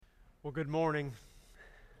Well, good morning.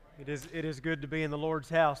 It is good to be in the Lord's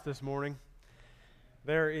house this morning.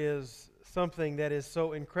 There is something that is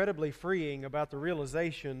so incredibly freeing about the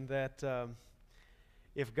realization that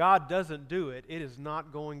if God doesn't do it, it is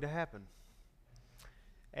not going to happen.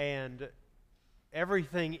 And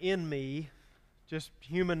everything in me, just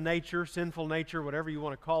human nature, sinful nature, whatever you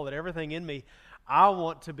want to call it, everything in me, I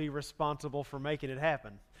want to be responsible for making it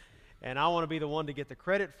happen. And I want to be the one to get the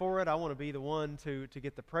credit for it. I want to be the one to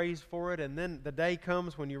get the praise for it. And then the day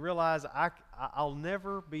comes when you realize I'll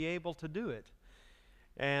never be able to do it.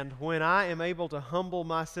 And when I am able to humble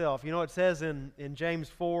myself, it says in James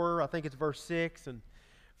 4, I think it's verse 6, and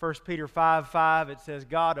 1 Peter 5:5, it says,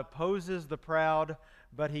 God opposes the proud,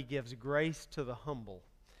 but He gives grace to the humble.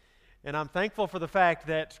 And I'm thankful for the fact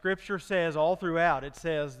that Scripture says all throughout, it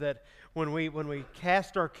says that when we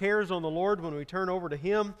cast our cares on the Lord, when we turn over to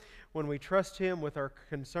Him, when we trust Him with our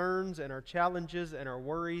concerns and our challenges and our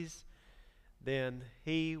worries, then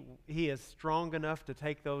He is strong enough to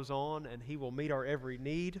take those on, and He will meet our every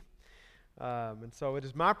need. And so it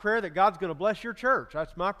is my prayer that God's going to bless your church.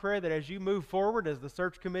 That's my prayer, that as you move forward, as the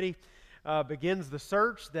search committee begins the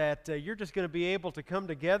search, that you're just going to be able to come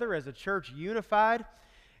together as a church unified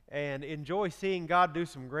and enjoy seeing God do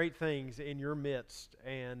some great things in your midst.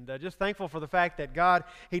 And just thankful for the fact that God,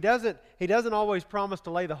 He doesn't always promise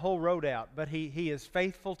to lay the whole road out, but He is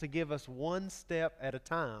faithful to give us one step at a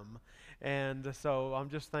time. And so I'm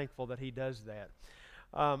just thankful that He does that.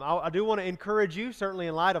 I do want to encourage you, certainly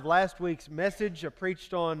in light of last week's message, I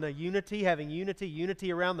preached on unity, having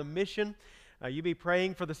unity around the mission. You be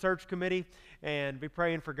praying for the search committee and be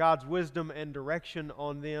praying for God's wisdom and direction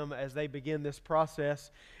on them as they begin this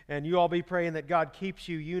process. And you all be praying that God keeps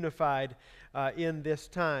you unified in this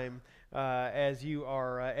time as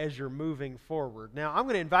you're moving forward. Now, I'm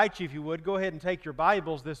going to invite you, if you would, go ahead and take your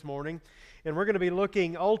Bibles this morning. And we're going to be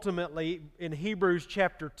looking ultimately in Hebrews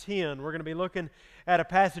chapter 10. We're going to be looking at a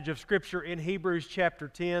passage of Scripture in Hebrews chapter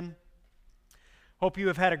 10. Hope you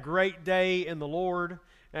have had a great day in the Lord.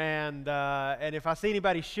 And if I see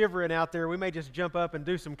anybody shivering out there, we may just jump up and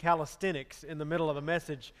do some calisthenics in the middle of the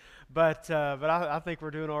message. But I think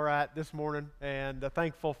we're doing all right this morning, and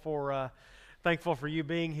thankful for you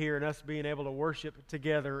being here and us being able to worship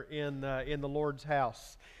together in the Lord's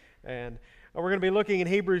house. And we're going to be looking in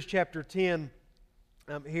Hebrews chapter 10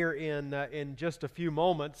 here in just a few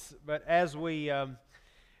moments. But as we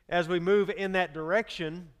move in that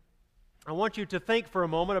direction, I want you to think for a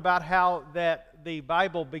moment about how that the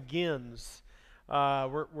Bible begins.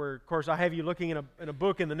 Of course, I have you looking in a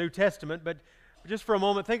book in the New Testament, but just for a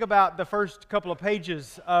moment, think about the first couple of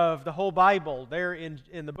pages of the whole Bible there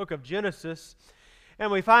in the book of Genesis.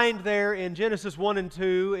 And we find there in Genesis 1 and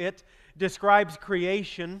 2, it describes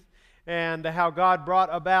creation and how God brought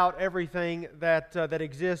about everything that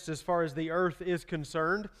exists as far as the earth is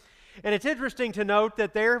concerned. And it's interesting to note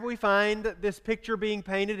that there we find this picture being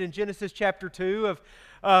painted in Genesis chapter 2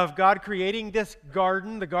 of God creating this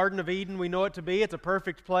garden, the Garden of Eden we know it to be. It's a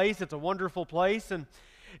perfect place. It's a wonderful place.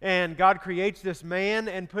 And God creates this man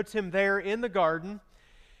and puts him there in the garden.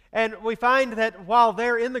 And we find that while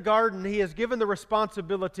there in the garden, He is given the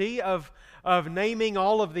responsibility of naming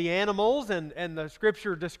all of the animals. And the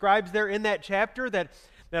Scripture describes there in that chapter that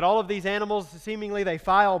all of these animals, seemingly they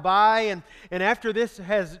file by, and after this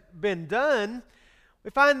has been done, we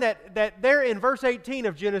find that there in verse 18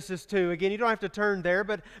 of Genesis 2, again, you don't have to turn there,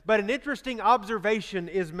 but an interesting observation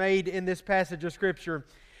is made in this passage of Scripture.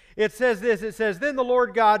 It says this, it says, Then the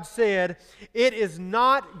Lord God said, It is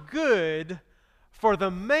not good for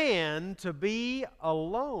the man to be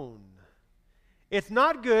alone. It's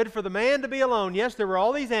not good for the man to be alone. Yes, there were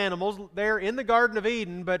all these animals there in the Garden of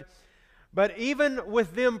Eden, but even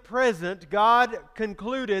with them present, God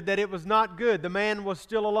concluded that it was not good. The man was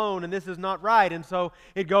still alone, and this is not right. And so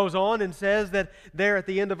it goes on and says that there at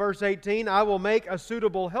the end of verse 18, I will make a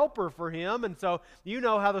suitable helper for him. And so you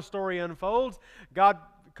know how the story unfolds. God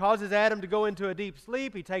causes Adam to go into a deep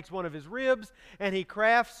sleep. He takes one of his ribs, and He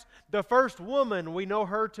crafts the first woman. We know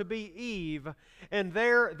her to be Eve. And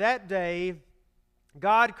there, that day,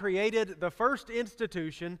 God created the first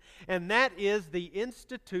institution, and that is the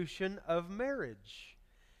institution of marriage.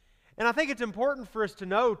 And I think it's important for us to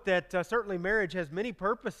note that certainly marriage has many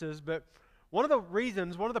purposes, but one of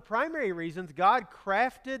the primary reasons God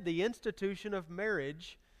crafted the institution of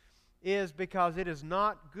marriage is because it is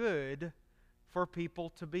not good for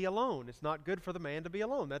people to be alone. It's not good for the man to be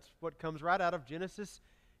alone. That's what comes right out of Genesis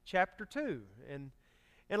chapter 2. And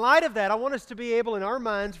in light of that, I want us to be able in our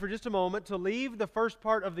minds for just a moment to leave the first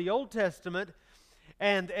part of the Old Testament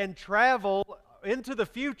and travel into the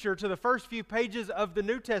future to the first few pages of the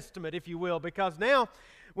New Testament, if you will, because now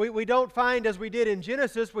We don't find, as we did in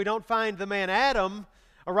Genesis, we don't find the man Adam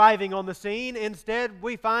arriving on the scene. Instead,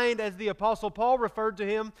 we find, as the Apostle Paul referred to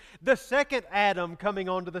him, the second Adam coming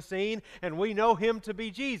onto the scene, and we know him to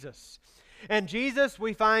be Jesus. And Jesus,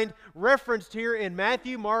 we find referenced here in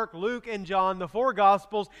Matthew, Mark, Luke, and John, the four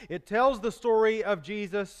Gospels. It tells the story of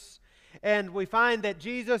Jesus. And we find that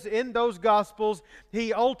Jesus, in those Gospels,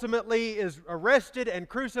 He ultimately is arrested and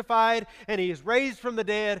crucified, and He is raised from the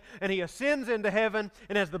dead, and He ascends into heaven.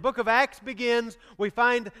 And as the book of Acts begins, we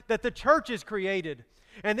find that the church is created.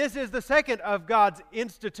 And this is the second of God's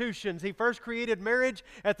institutions. He first created marriage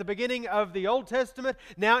at the beginning of the Old Testament.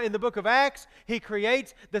 Now in the book of Acts, He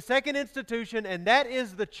creates the second institution, and that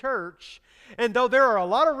is the church. And though there are a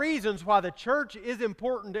lot of reasons why the church is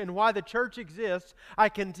important and why the church exists, I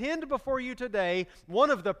contend before you today, one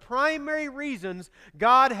of the primary reasons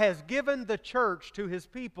God has given the church to His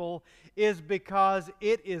people is because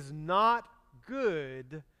it is not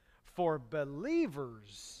good for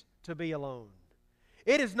believers to be alone.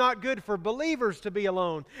 It is not good for believers to be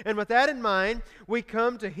alone. And with that in mind, we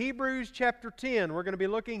come to Hebrews chapter 10. We're going to be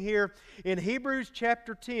looking here in Hebrews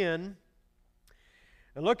chapter 10.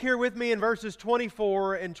 And look here with me in verses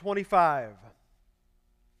 24 and 25.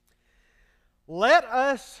 Let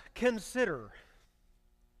us consider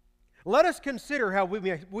how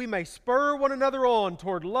we may spur one another on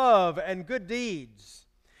toward love and good deeds.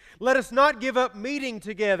 Let us not give up meeting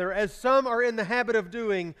together, as some are in the habit of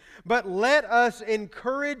doing, but let us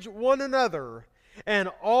encourage one another, and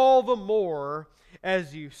all the more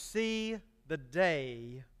as you see the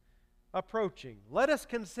day approaching. Let us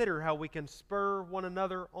consider how we can spur one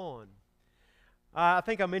another on. I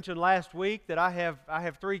think I mentioned last week that I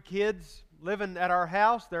have 3 kids living at our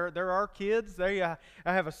house. They're our kids. I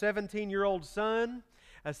have a 17-year-old son,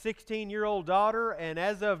 a 16-year-old daughter, and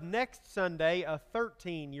as of next Sunday, a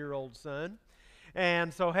 13-year-old son.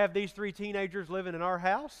 And so have these 3 teenagers living in our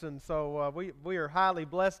house, and so we are highly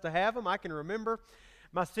blessed to have them. I can remember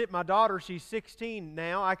my daughter, she's 16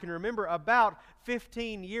 now. I can remember about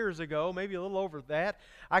 15 years ago, maybe a little over that,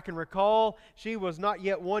 I can recall she was not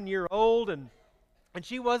yet 1 year old, and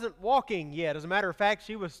she wasn't walking yet. As a matter of fact,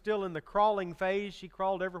 she was still in the crawling phase. She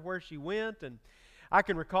crawled everywhere she went, and I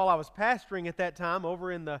can recall I was pastoring at that time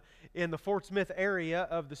over in the Fort Smith area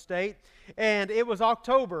of the state, and it was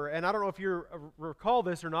October, and I don't know if you recall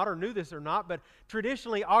this or not, or knew this or not, but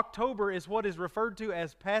traditionally October is what is referred to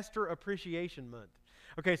as Pastor Appreciation Month.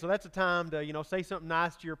 Okay, so that's a time to, say something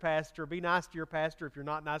nice to your pastor. Be nice to your pastor if you're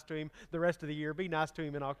not nice to him the rest of the year. Be nice to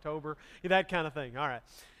him in October, that kind of thing. All right.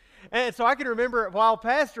 And so I can remember while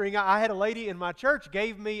pastoring, I had a lady in my church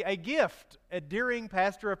gave me a gift during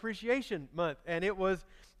Pastor Appreciation Month, and it was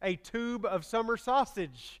a tube of summer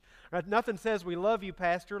sausage. Right? Nothing says we love you,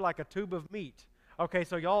 Pastor, like a tube of meat. Okay,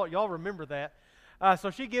 so y'all remember that.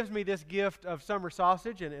 So she gives me this gift of summer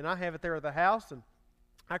sausage, and I have it there at the house, and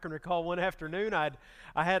I can recall one afternoon I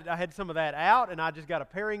had some of that out, and I just got a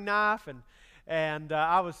paring knife, and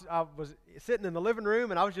I was sitting in the living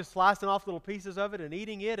room, and I was just slicing off little pieces of it and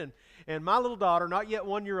eating it, and my little daughter, not yet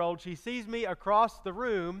 1 year old, she sees me across the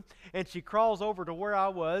room, and she crawls over to where I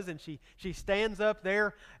was, and she stands up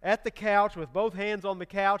there at the couch with both hands on the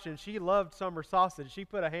couch, and she loved summer sausage. She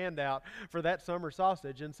put a hand out for that summer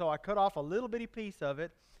sausage, and so I cut off a little bitty piece of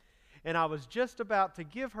it, and I was just about to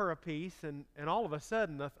give her a piece, and all of a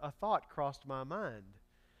sudden a thought crossed my mind.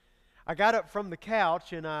 I got up from the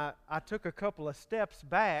couch, and I took a couple of steps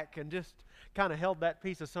back and just kind of held that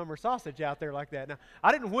piece of summer sausage out there like that. Now,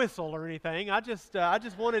 I didn't whistle or anything. I just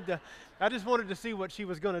wanted to see what she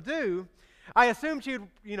was going to do. I assumed she'd,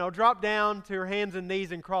 drop down to her hands and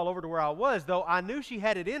knees and crawl over to where I was, though I knew she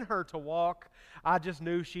had it in her to walk. I just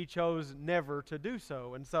knew she chose never to do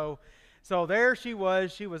so. And so there she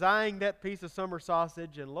was eyeing that piece of summer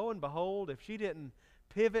sausage, and lo and behold, if she didn't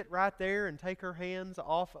pivot right there and take her hands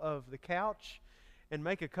off of the couch and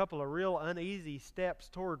make a couple of real uneasy steps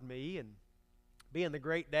toward me, and being the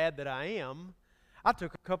great dad that I am, I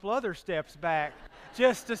took a couple other steps back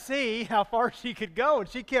just to see how far she could go, and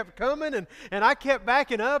she kept coming, and I kept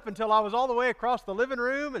backing up until I was all the way across the living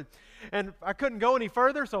room, and I couldn't go any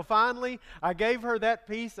further, so finally I gave her that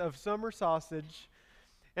piece of summer sausage.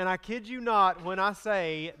 And I kid you not when I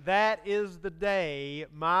say that is the day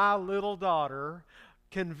my little daughter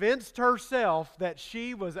convinced herself that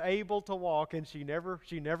she was able to walk, and she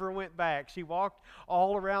never went back. She walked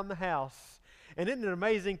all around the house. And isn't it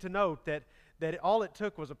amazing to note that all it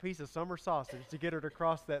took was a piece of summer sausage to get her to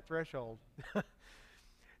cross that threshold?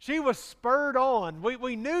 She was spurred on.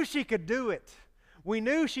 We knew she could do it. We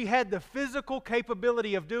knew she had the physical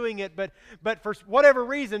capability of doing it, but for whatever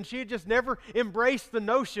reason, she had just never embraced the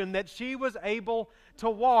notion that she was able to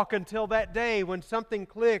walk until that day when something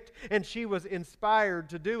clicked and she was inspired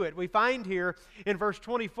to do it. We find here in verse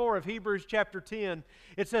 24 of Hebrews chapter 10,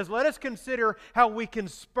 it says, "Let us consider how we can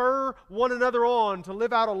spur one another on to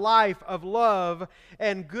live out a life of love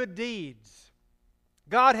and good deeds."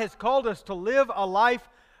 God has called us to live a life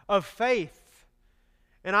of faith.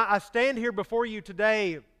 And I stand here before you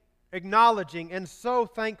today acknowledging and so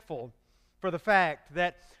thankful for the fact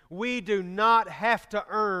that we do not have to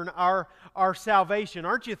earn our salvation.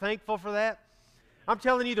 Aren't you thankful for that? I'm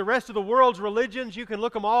telling you, the rest of the world's religions, you can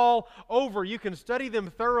look them all over. You can study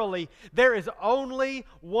them thoroughly. There is only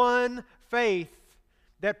one faith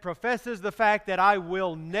that professes the fact that I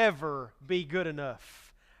will never be good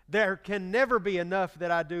enough. There can never be enough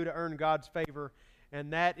that I do to earn God's favor,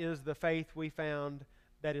 and that is the faith we found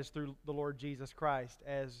that is through the Lord Jesus Christ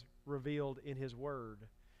as revealed in His Word.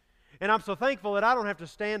 And I'm so thankful that I don't have to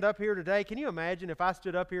stand up here today. Can you imagine if I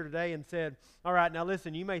stood up here today and said, all right, now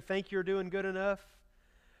listen, you may think you're doing good enough,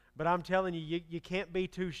 but I'm telling you, you can't be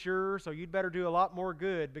too sure, so you'd better do a lot more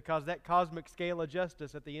good, because that cosmic scale of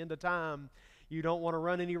justice at the end of time, you don't want to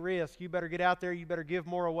run any risk. You better get out there. You better give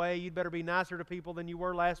more away. You'd better be nicer to people than you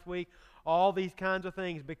were last week. All these kinds of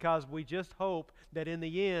things, because we just hope that in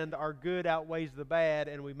the end our good outweighs the bad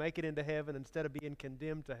and we make it into heaven instead of being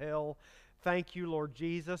condemned to hell. Thank you, Lord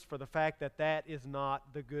Jesus, for the fact that that is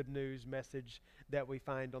not the good news message that we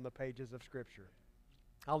find on the pages of Scripture.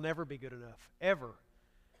 I'll never be good enough, ever.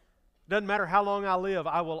 Doesn't matter how long I live,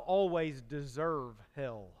 I will always deserve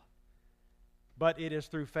hell. But it is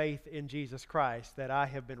through faith in Jesus Christ that I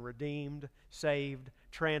have been redeemed, saved,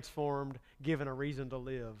 transformed, given a reason to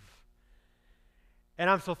live. And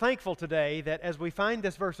I'm so thankful today that as we find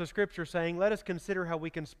this verse of Scripture saying, let us consider how we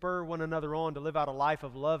can spur one another on to live out a life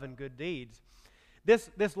of love and good deeds. This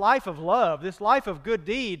life of love, this life of good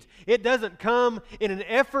deeds, it doesn't come in an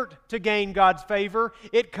effort to gain God's favor.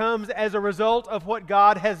 It comes as a result of what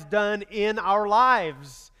God has done in our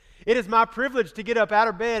lives. It is my privilege to get up out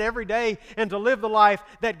of bed every day and to live the life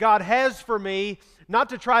that God has for me, not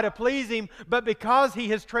to try to please Him, but because He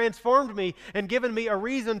has transformed me and given me a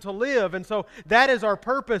reason to live. And so that is our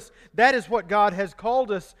purpose. That is what God has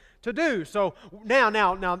called us to do. So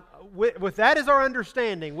now, with that as our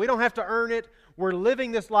understanding, we don't have to earn it. We're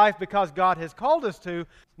living this life because God has called us to.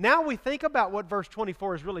 Now we think about what verse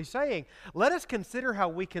 24 is really saying. Let us consider how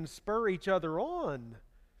we can spur each other on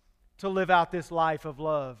to live out this life of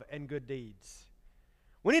love and good deeds.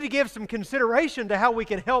 We need to give some consideration to how we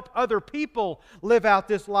can help other people live out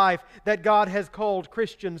this life that God has called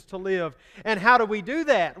Christians to live. And how do we do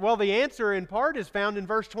that? Well, the answer in part is found in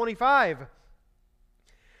verse 25,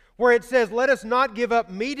 where it says, "Let us not give up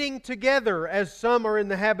meeting together as some are in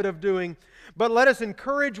the habit of doing, but let us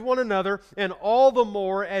encourage one another, and all the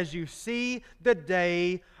more as you see the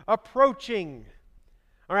day approaching."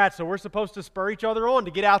 All right, so we're supposed to spur each other on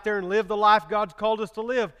to get out there and live the life God's called us to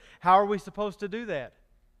live. How are we supposed to do that?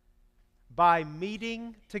 By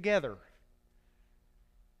meeting together.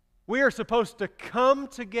 We are supposed to come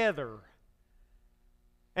together.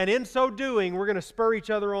 And in so doing, we're going to spur each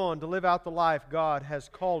other on to live out the life God has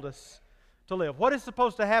called us to live. What is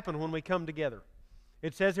supposed to happen when we come together?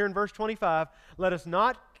 It says here in verse 25, "Let us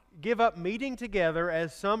not give up meeting together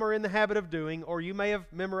as some are in the habit of doing," or you may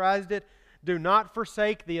have memorized it, "Do not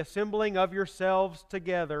forsake the assembling of yourselves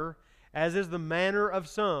together, as is the manner of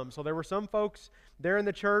some." So there were some folks there in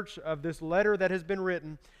the church of this letter that has been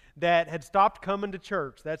written that had stopped coming to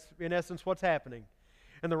church. That's in essence what's happening.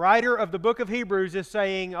 And the writer of the book of Hebrews is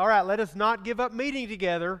saying, all right, let us not give up meeting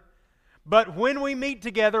together, but when we meet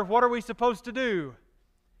together, what are we supposed to do?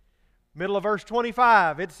 Middle of verse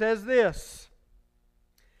 25, it says this.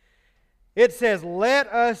 It says, "Let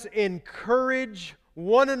us encourage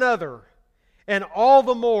one another, and all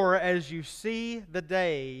the more as you see the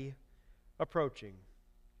day approaching."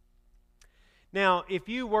 Now, if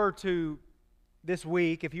you were to, this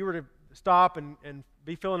week, if you were to stop and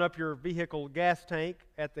be filling up your vehicle gas tank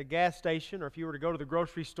at the gas station, or if you were to go to the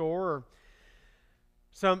grocery store, or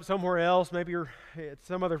somewhere else, maybe you're at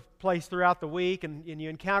some other place throughout the week, and you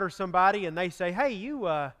encounter somebody, and they say, "Hey, you're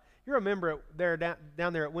a member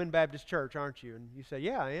down there at Wynn Baptist Church, aren't you?" And you say,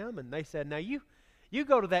 "Yeah, I am." And they said, "Now, you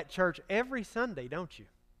go to that church every Sunday, don't you?"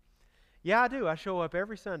 "Yeah, I do. I show up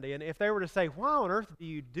every Sunday." And if they were to say, "Why on earth do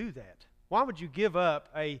you do that? Why would you give up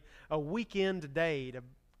a weekend day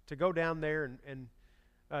to go down there and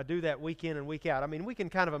do that week in and week out?" I mean, we can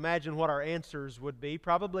kind of imagine what our answers would be.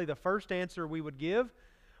 Probably the first answer we would give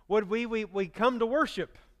would be we come to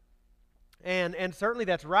worship. And certainly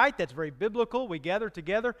that's right. That's very biblical. We gather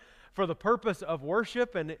together for the purpose of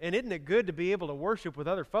worship. And isn't it good to be able to worship with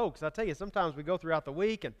other folks? I tell you, sometimes we go throughout the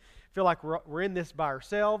week and feel like we're in this by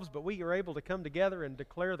ourselves, but we are able to come together and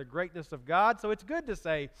declare the greatness of God. So it's good to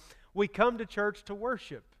say we come to church to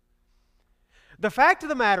worship. The fact of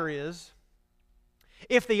the matter is,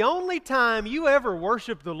 if the only time you ever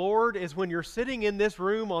worship the Lord is when you're sitting in this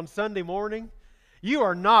room on Sunday morning, you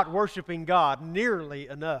are not worshiping God nearly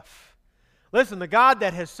enough. Listen, the God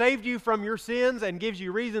that has saved you from your sins and gives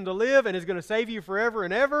you reason to live and is going to save you forever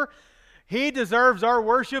and ever, He deserves our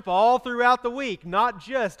worship all throughout the week, not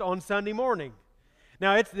just on Sunday morning.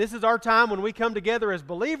 Now, this is our time when we come together as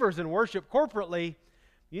believers and worship corporately.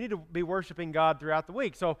 You need to be worshiping God throughout the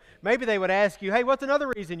week. So maybe they would ask you, hey, what's another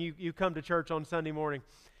reason you come to church on Sunday morning?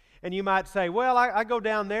 And you might say, well, I go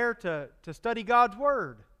down there to study God's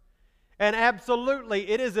Word. And absolutely,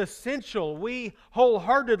 it is essential. We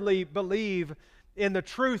wholeheartedly believe in the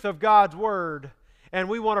truth of God's Word. And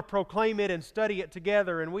we want to proclaim it and study it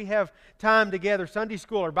together. And we have time together, Sunday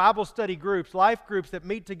school or Bible study groups, life groups that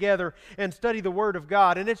meet together and study the Word of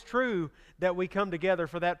God. And it's true that we come together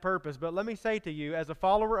for that purpose. But let me say to you, as a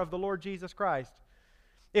follower of the Lord Jesus Christ,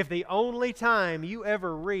 if the only time you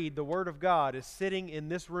ever read the Word of God is sitting in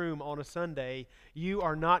this room on a Sunday, you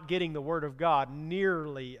are not getting the Word of God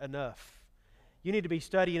nearly enough. You need to be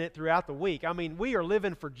studying it throughout the week. I mean, we are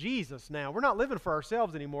living for Jesus now. We're not living for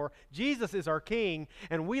ourselves anymore. Jesus is our King,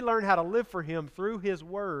 and we learn how to live for Him through His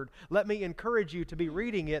Word. Let me encourage you to be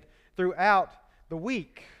reading it throughout the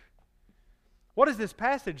week. What does this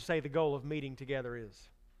passage say the goal of meeting together is?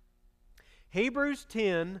 Hebrews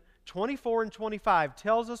 10:24 and 25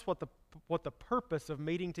 tells us what the purpose of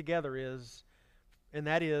meeting together is, and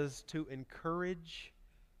that is to encourage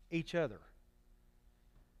each other.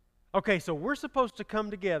 Okay, so we're supposed to come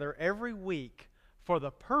together every week for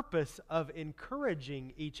the purpose of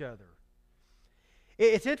encouraging each other.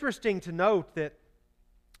 It's interesting to note that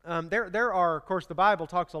there are, of course, the Bible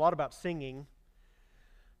talks a lot about singing,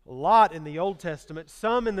 a lot in the Old Testament,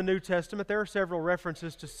 some in the New Testament. There are several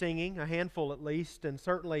references to singing, a handful at least, and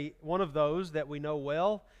certainly one of those that we know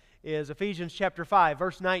well is Ephesians chapter 5,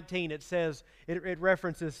 verse 19. It says, it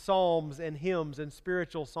references psalms and hymns and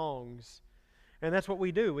spiritual songs. And that's what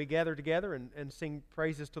we do. We gather together and sing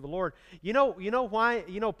praises to the Lord. You know why?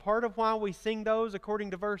 You know part of why we sing those, according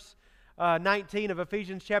to verse 19 of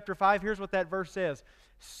Ephesians chapter 5. Here's what that verse says.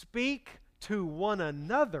 Speak to one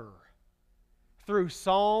another through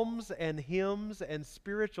psalms and hymns and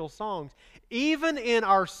spiritual songs. Even in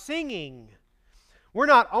our singing, we're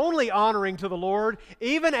not only honoring to the Lord,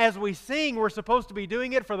 even as we sing, we're supposed to be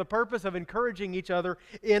doing it for the purpose of encouraging each other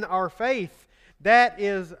in our faith. That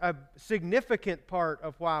is a significant part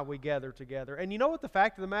of why we gather together. And you know what the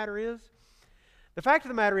fact of the matter is? The fact of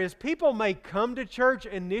the matter is people may come to church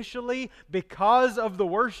initially because of the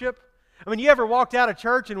worship. I mean, you ever walked out of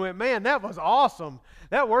church and went, man, that was awesome.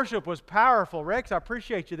 That worship was powerful. Rex, I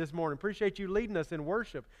appreciate you this morning. Appreciate you leading us in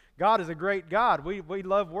worship. God is a great God. We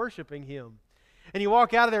love worshiping Him. And you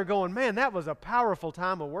walk out of there going, man, that was a powerful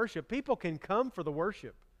time of worship. People can come for the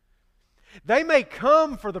worship. They may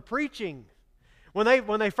come for the preaching. When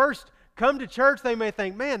they first come to church, they may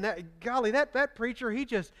think, man, that preacher,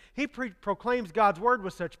 he proclaims God's Word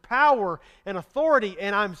with such power and authority,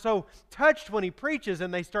 and I'm so touched when he preaches,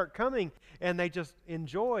 and they start coming, and they just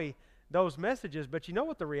enjoy those messages. But you know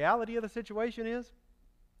what the reality of the situation is?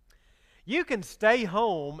 You can stay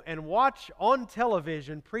home and watch on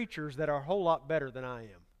television preachers that are a whole lot better than I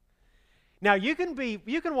am. Now, you can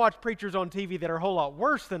watch preachers on TV that are a whole lot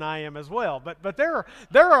worse than I am as well, but there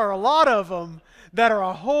are a lot of them that are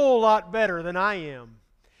a whole lot better than I am.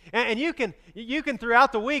 And you can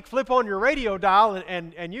throughout the week flip on your radio dial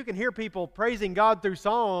and you can hear people praising God through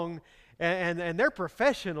song, and they're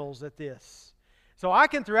professionals at this. So I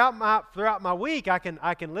can throughout my week I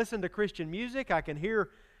can listen to Christian music, I can hear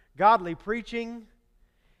godly preaching.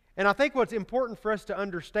 And I think what's important for us to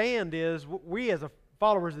understand is we as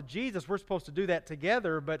followers of Jesus, we're supposed to do that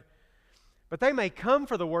together, but they may come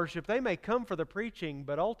for the worship, they may come for the preaching,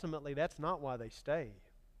 but ultimately that's not why they stay.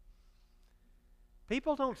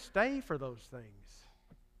 People don't stay for those things.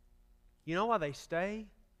 You know why they stay?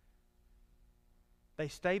 They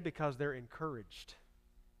stay because they're encouraged.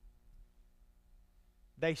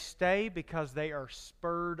 They stay because they are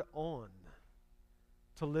spurred on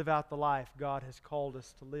to live out the life God has called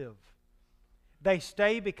us to live. They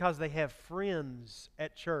stay because they have friends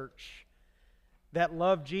at church that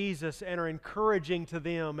love Jesus and are encouraging to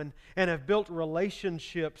them and have built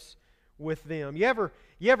relationships with them. You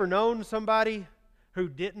ever known somebody who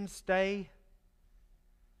didn't stay?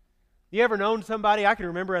 You ever known somebody? I can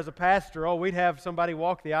remember as a pastor, we'd have somebody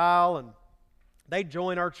walk the aisle and they'd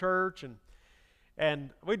join our church, and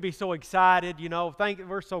we'd be so excited,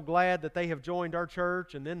 we're so glad that they have joined our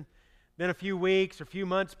church. And then a few weeks or a few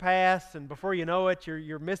months pass, and before you know it,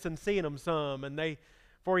 you're missing seeing them some. And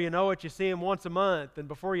before you know it, you see them once a month. And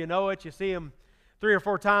before you know it, you see them 3 or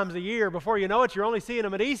 4 times a year. Before you know it, you're only seeing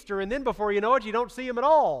them at Easter. And then before you know it, you don't see them at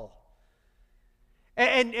all.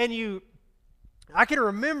 I can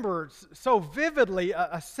remember so vividly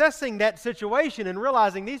assessing that situation and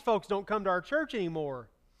realizing these folks don't come to our church anymore.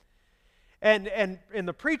 And in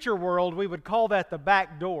the preacher world, we would call that the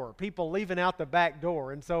back door, people leaving out the back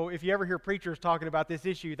door. And so if you ever hear preachers talking about this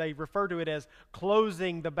issue, they refer to it as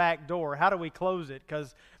closing the back door. How do we close it?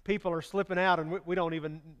 Because people are slipping out and we don't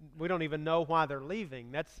even know why they're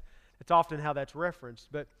leaving. That's often how that's referenced.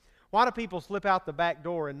 But why do people slip out the back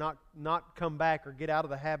door and not come back or get out of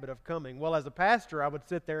the habit of coming? Well, as a pastor, I would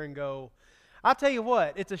sit there and go, I'll tell you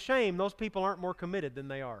what, it's a shame those people aren't more committed than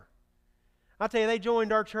they are. I'll tell you, they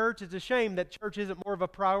joined our church. It's a shame that church isn't more of a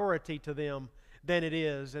priority to them than it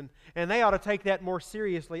is. And they ought to take that more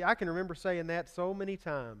seriously. I can remember saying that so many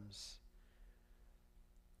times.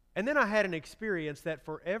 And then I had an experience that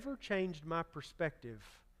forever changed my perspective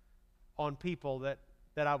on people that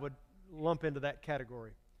I would lump into that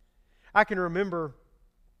category. I can remember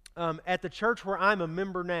at the church where I'm a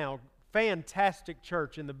member now, fantastic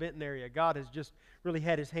church in the Benton area. God has just really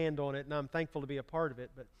had His hand on it, and I'm thankful to be a part of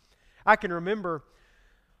it. But I can remember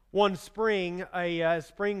one spring,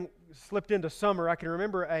 spring slipped into summer. I can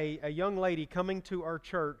remember a young lady coming to our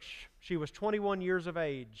church. She was 21 years of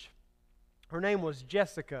age. Her name was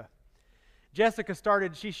Jessica. Jessica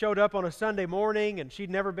she showed up on a Sunday morning, and she'd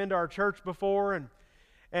never been to our church before,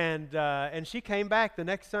 and she came back the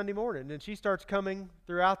next Sunday morning, and she starts coming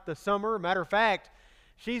throughout the summer. Matter of fact,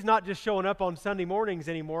 she's not just showing up on Sunday mornings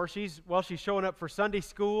anymore. She's showing up for Sunday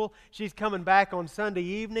school. She's coming back on Sunday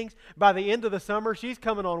evenings. By the end of the summer, she's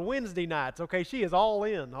coming on Wednesday nights. Okay, she is all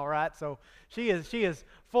in, all right? So she is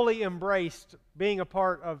fully embraced being a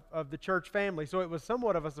part of the church family. So it was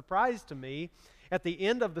somewhat of a surprise to me at the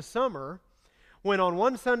end of the summer when on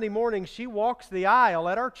one Sunday morning she walks the aisle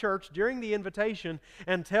at our church during the invitation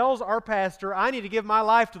and tells our pastor, I need to give my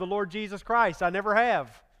life to the Lord Jesus Christ. I never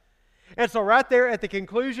have. And so right there at the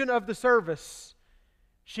conclusion of the service,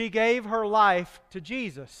 she gave her life to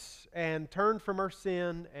Jesus and turned from her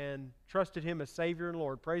sin and trusted Him as Savior and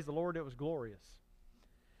Lord. Praise the Lord, it was glorious.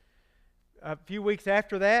 A few weeks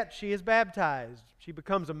after that, she is baptized. She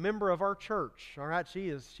becomes a member of our church. All right, she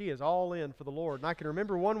is all in for the Lord. And I can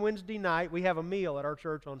remember one Wednesday night, we have a meal at our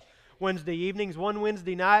church on Wednesday evenings. One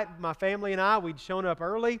Wednesday night, my family and I, we'd shown up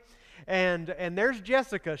early. And there's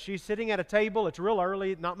Jessica. She's sitting at a table. It's real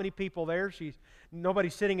early. Not many people there.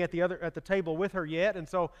 Nobody's sitting at the table with her yet. And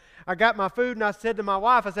so I got my food and I said to my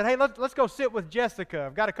wife, I said, hey, let's go sit with Jessica.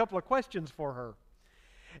 I've got a couple of questions for her.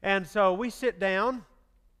 And so we sit down,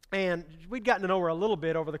 and we'd gotten to know her a little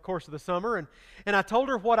bit over the course of the summer. And I told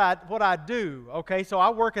her what I do. Okay, so I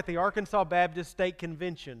work at the Arkansas Baptist State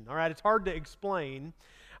Convention. All right, it's hard to explain.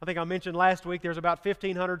 I think I mentioned last week there's about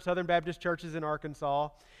 1,500 Southern Baptist churches in Arkansas.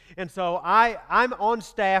 And so I'm on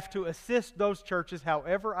staff to assist those churches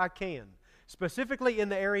however I can, specifically in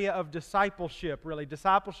the area of discipleship,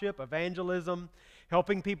 evangelism,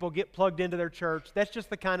 helping people get plugged into their church. That's just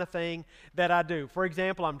the kind of thing that I do. For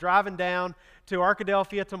example, I'm driving down to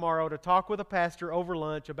Arkadelphia tomorrow to talk with a pastor over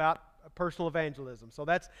lunch about personal evangelism. So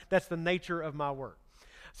that's the nature of my work.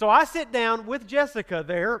 So I sit down with Jessica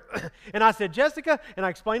there, and I said, Jessica, and I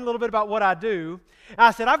explained a little bit about what I do.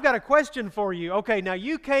 I said, I've got a question for you. Okay, now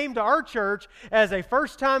you came to our church as a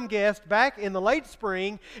first-time guest back in the late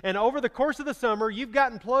spring, and over the course of the summer, you've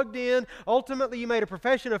gotten plugged in. Ultimately, you made a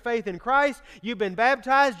profession of faith in Christ. You've been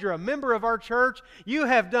baptized. You're a member of our church. You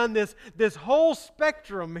have done this whole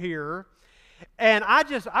spectrum here. And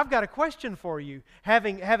I've got a question for you.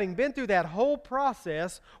 Having been through that whole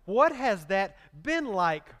process, what has that been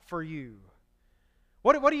like for you?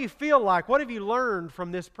 What do you feel like? What have you learned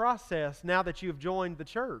from this process now that you've joined the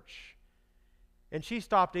church? And she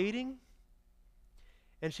stopped eating,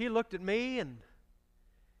 and she looked at me,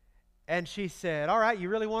 and she said, all right, you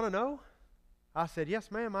really want to know? I said,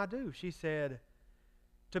 yes, ma'am, I do. She said,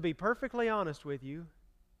 to be perfectly honest with you,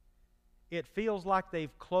 it feels like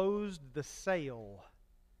they've closed the sale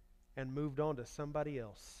and moved on to somebody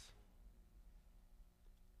else.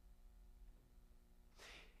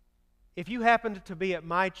 If you happened to be at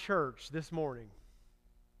my church this morning,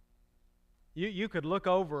 you could look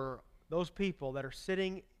over those people that are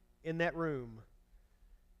sitting in that room,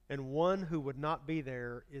 and one who would not be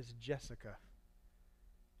there is Jessica.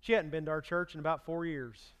 She hadn't been to our church in about 4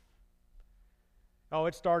 years. Oh,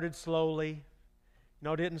 it started slowly.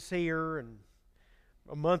 Didn't see her, and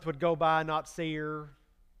a month would go by, not see her.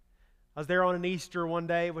 I was there on an Easter one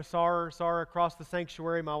day. We saw her across the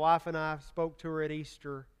sanctuary. My wife and I spoke to her at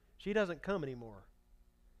Easter. She doesn't come anymore.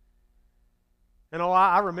 And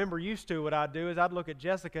I remember used to what I'd do is I'd look at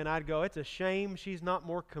Jessica and I'd go, it's a shame she's not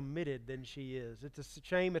more committed than she is. It's a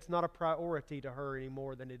shame it's not a priority to her any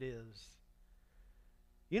more than it is.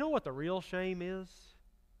 You know what the real shame is?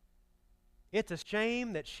 It's a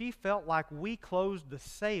shame that she felt like we closed the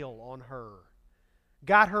sale on her.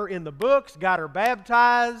 Got her in the books, got her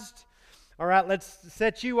baptized. All right, let's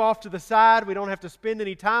set you off to the side. We don't have to spend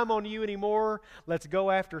any time on you anymore. Let's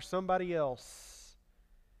go after somebody else.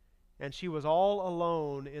 And she was all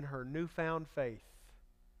alone in her newfound faith.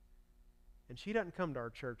 And she doesn't come to our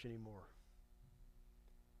church anymore.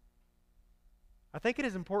 I think it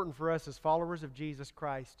is important for us as followers of Jesus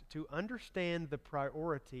Christ to understand the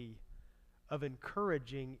priority of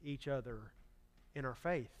encouraging each other in our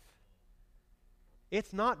faith.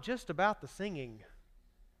 It's not just about the singing.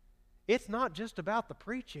 It's not just about the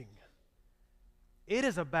preaching. It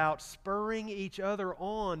is about spurring each other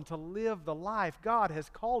on to live the life God has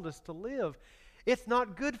called us to live. It's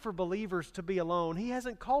not good for believers to be alone. He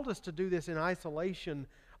hasn't called us to do this in isolation.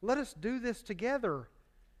 Let us do this together.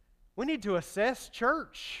 We need to assess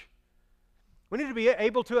church. We need to be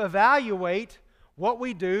able to evaluate what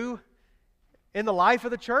we do in the life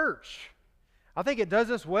of the church. I think it does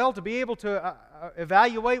us well to be able to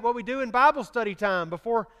evaluate what we do in Bible study time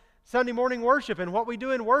before Sunday morning worship, and what we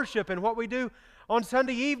do in worship, and what we do on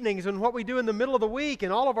Sunday evenings, and what we do in the middle of the week,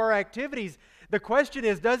 and all of our activities. The question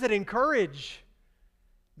is, does it encourage?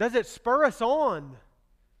 Does it spur us on?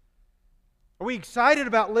 Are we excited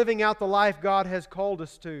about living out the life God has called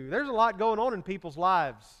us to? There's a lot going on in people's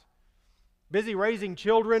lives. Busy raising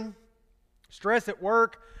children, stress at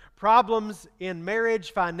work, problems in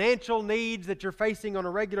marriage, financial needs that you're facing on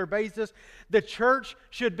a regular basis. The church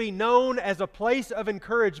should be known as a place of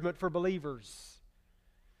encouragement for believers.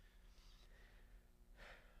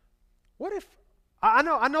 What if, I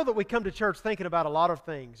know that we come to church thinking about a lot of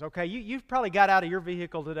things, okay? You've probably got out of your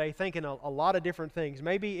vehicle today thinking a lot of different things.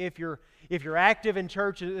 Maybe if you're active in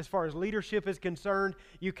church as far as leadership is concerned,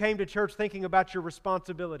 you came to church thinking about your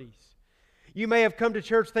responsibilities. You may have come to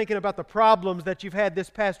church thinking about the problems that you've had this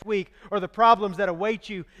past week, or the problems that await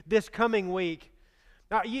you this coming week.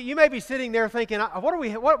 Now, you may be sitting there thinking,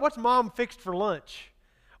 what's Mom fixed for lunch?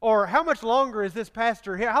 Or how much longer is this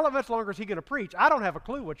pastor here? How much longer is he going to preach? I don't have a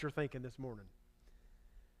clue what you're thinking this morning.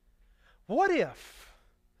 What if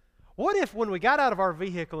when we got out of our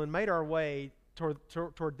vehicle and made our way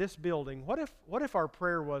toward this building, what if our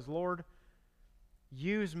prayer was, Lord,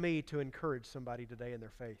 use me to encourage somebody today in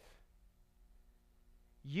their faith?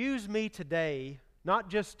 Use me today, not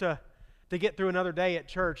just to get through another day at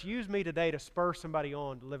church. Use me today to spur somebody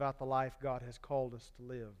on to live out the life God has called us to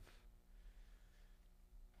live.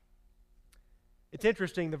 It's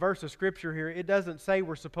interesting, the verse of Scripture here, it doesn't say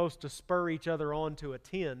we're supposed to spur each other on to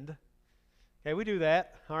attend. Okay, we do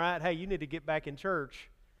that. All right, hey, you need to get back in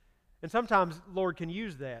church. And sometimes Lord can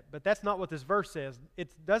use that, but that's not what this verse says.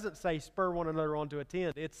 It doesn't say spur one another on to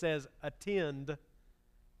attend. It says attend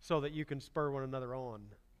so that you can spur one another on.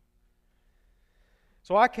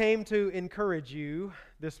 So I came to encourage you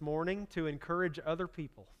this morning, to encourage other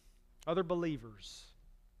people, other believers.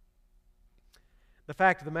 The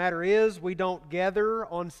fact of the matter is, we don't gather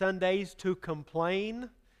on Sundays to complain.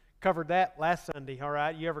 Covered that last Sunday, all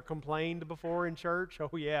right? You ever complained before in church?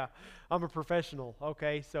 Oh yeah, I'm a professional.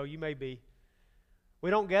 Okay, so you may be. We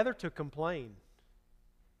don't gather to complain.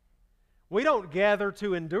 We don't gather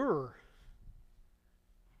to endure.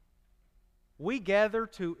 We gather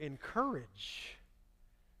to encourage.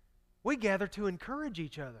 We gather to encourage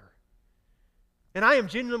each other. And I am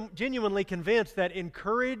genuinely convinced that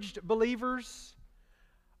encouraged believers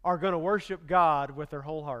are going to worship God with their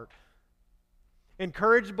whole heart.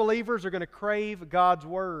 Encouraged believers are going to crave God's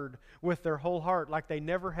Word with their whole heart like they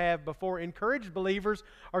never have before. Encouraged believers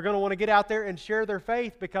are going to want to get out there and share their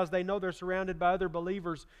faith because they know they're surrounded by other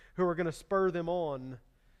believers who are going to spur them on.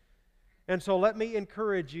 And so let me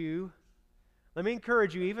encourage you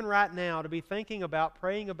even right now to be thinking about,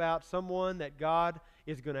 praying about someone that God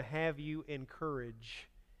is going to have you encourage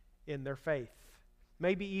in their faith.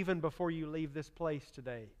 Maybe even before you leave this place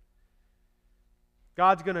today.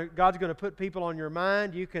 God's going to put people on your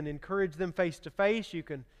mind. You can encourage them face to face. You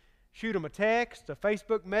can shoot them a text, a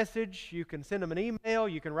Facebook message. You can send them an email.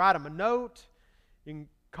 You can write them a note. You can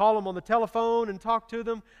call them on the telephone and talk to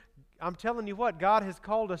them. I'm telling you what, God has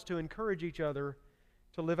called us to encourage each other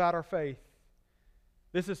to live out our faith.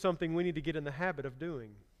 This is something we need to get in the habit of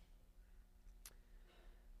doing.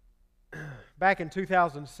 back in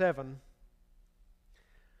 2007,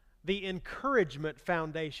 the Encouragement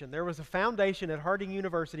Foundation. There was a foundation at Harding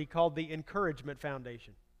University called the Encouragement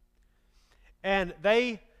Foundation. And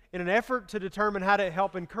they, in an effort to determine how to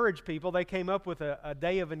help encourage people, they came up with a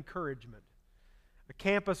day of encouragement, a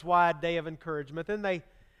campus-wide day of encouragement. Then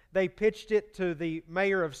they pitched it to the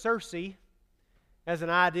mayor of Searcy as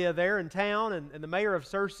an idea there in town, and the mayor of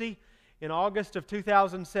Searcy, in August of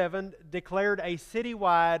 2007, declared a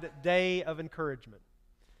citywide day of encouragement.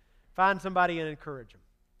 Find somebody and encourage them.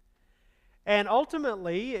 And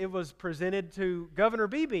ultimately, it was presented to Governor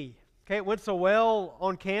Beebe. Okay, it went so well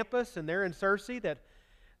on campus and there in Searcy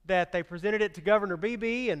that they presented it to Governor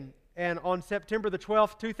Beebe, and on September the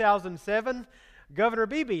 12th, 2007, Governor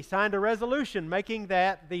Beebe signed a resolution making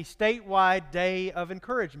that the statewide day of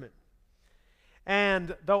encouragement.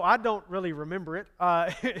 And though I don't really remember it,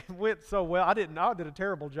 it went so well. I did a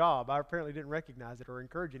terrible job. I apparently didn't recognize it or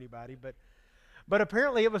encourage anybody, but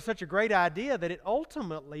apparently it was such a great idea that it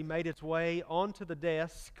ultimately made its way onto the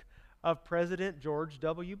desk of President George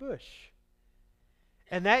W. Bush.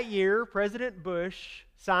 And that year, President Bush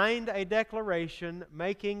signed a declaration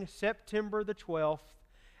making September the 12th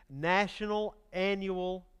National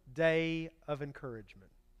Annual Day of Encouragement.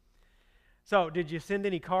 So, did you send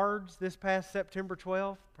any cards this past September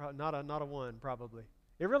 12th? Not a one, probably.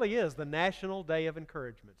 It really is the National Day of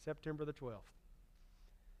Encouragement, September the 12th.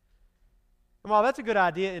 And while that's a good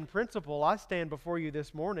idea in principle, I stand before you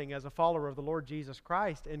this morning as a follower of the Lord Jesus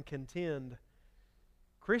Christ and contend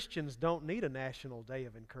Christians don't need a National Day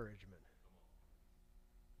of Encouragement.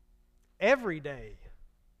 Every day,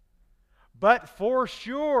 but for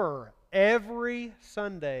sure, every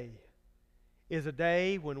Sunday is a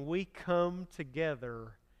day when we come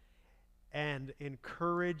together and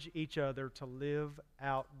encourage each other to live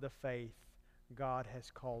out the faith God has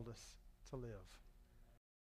called us to live.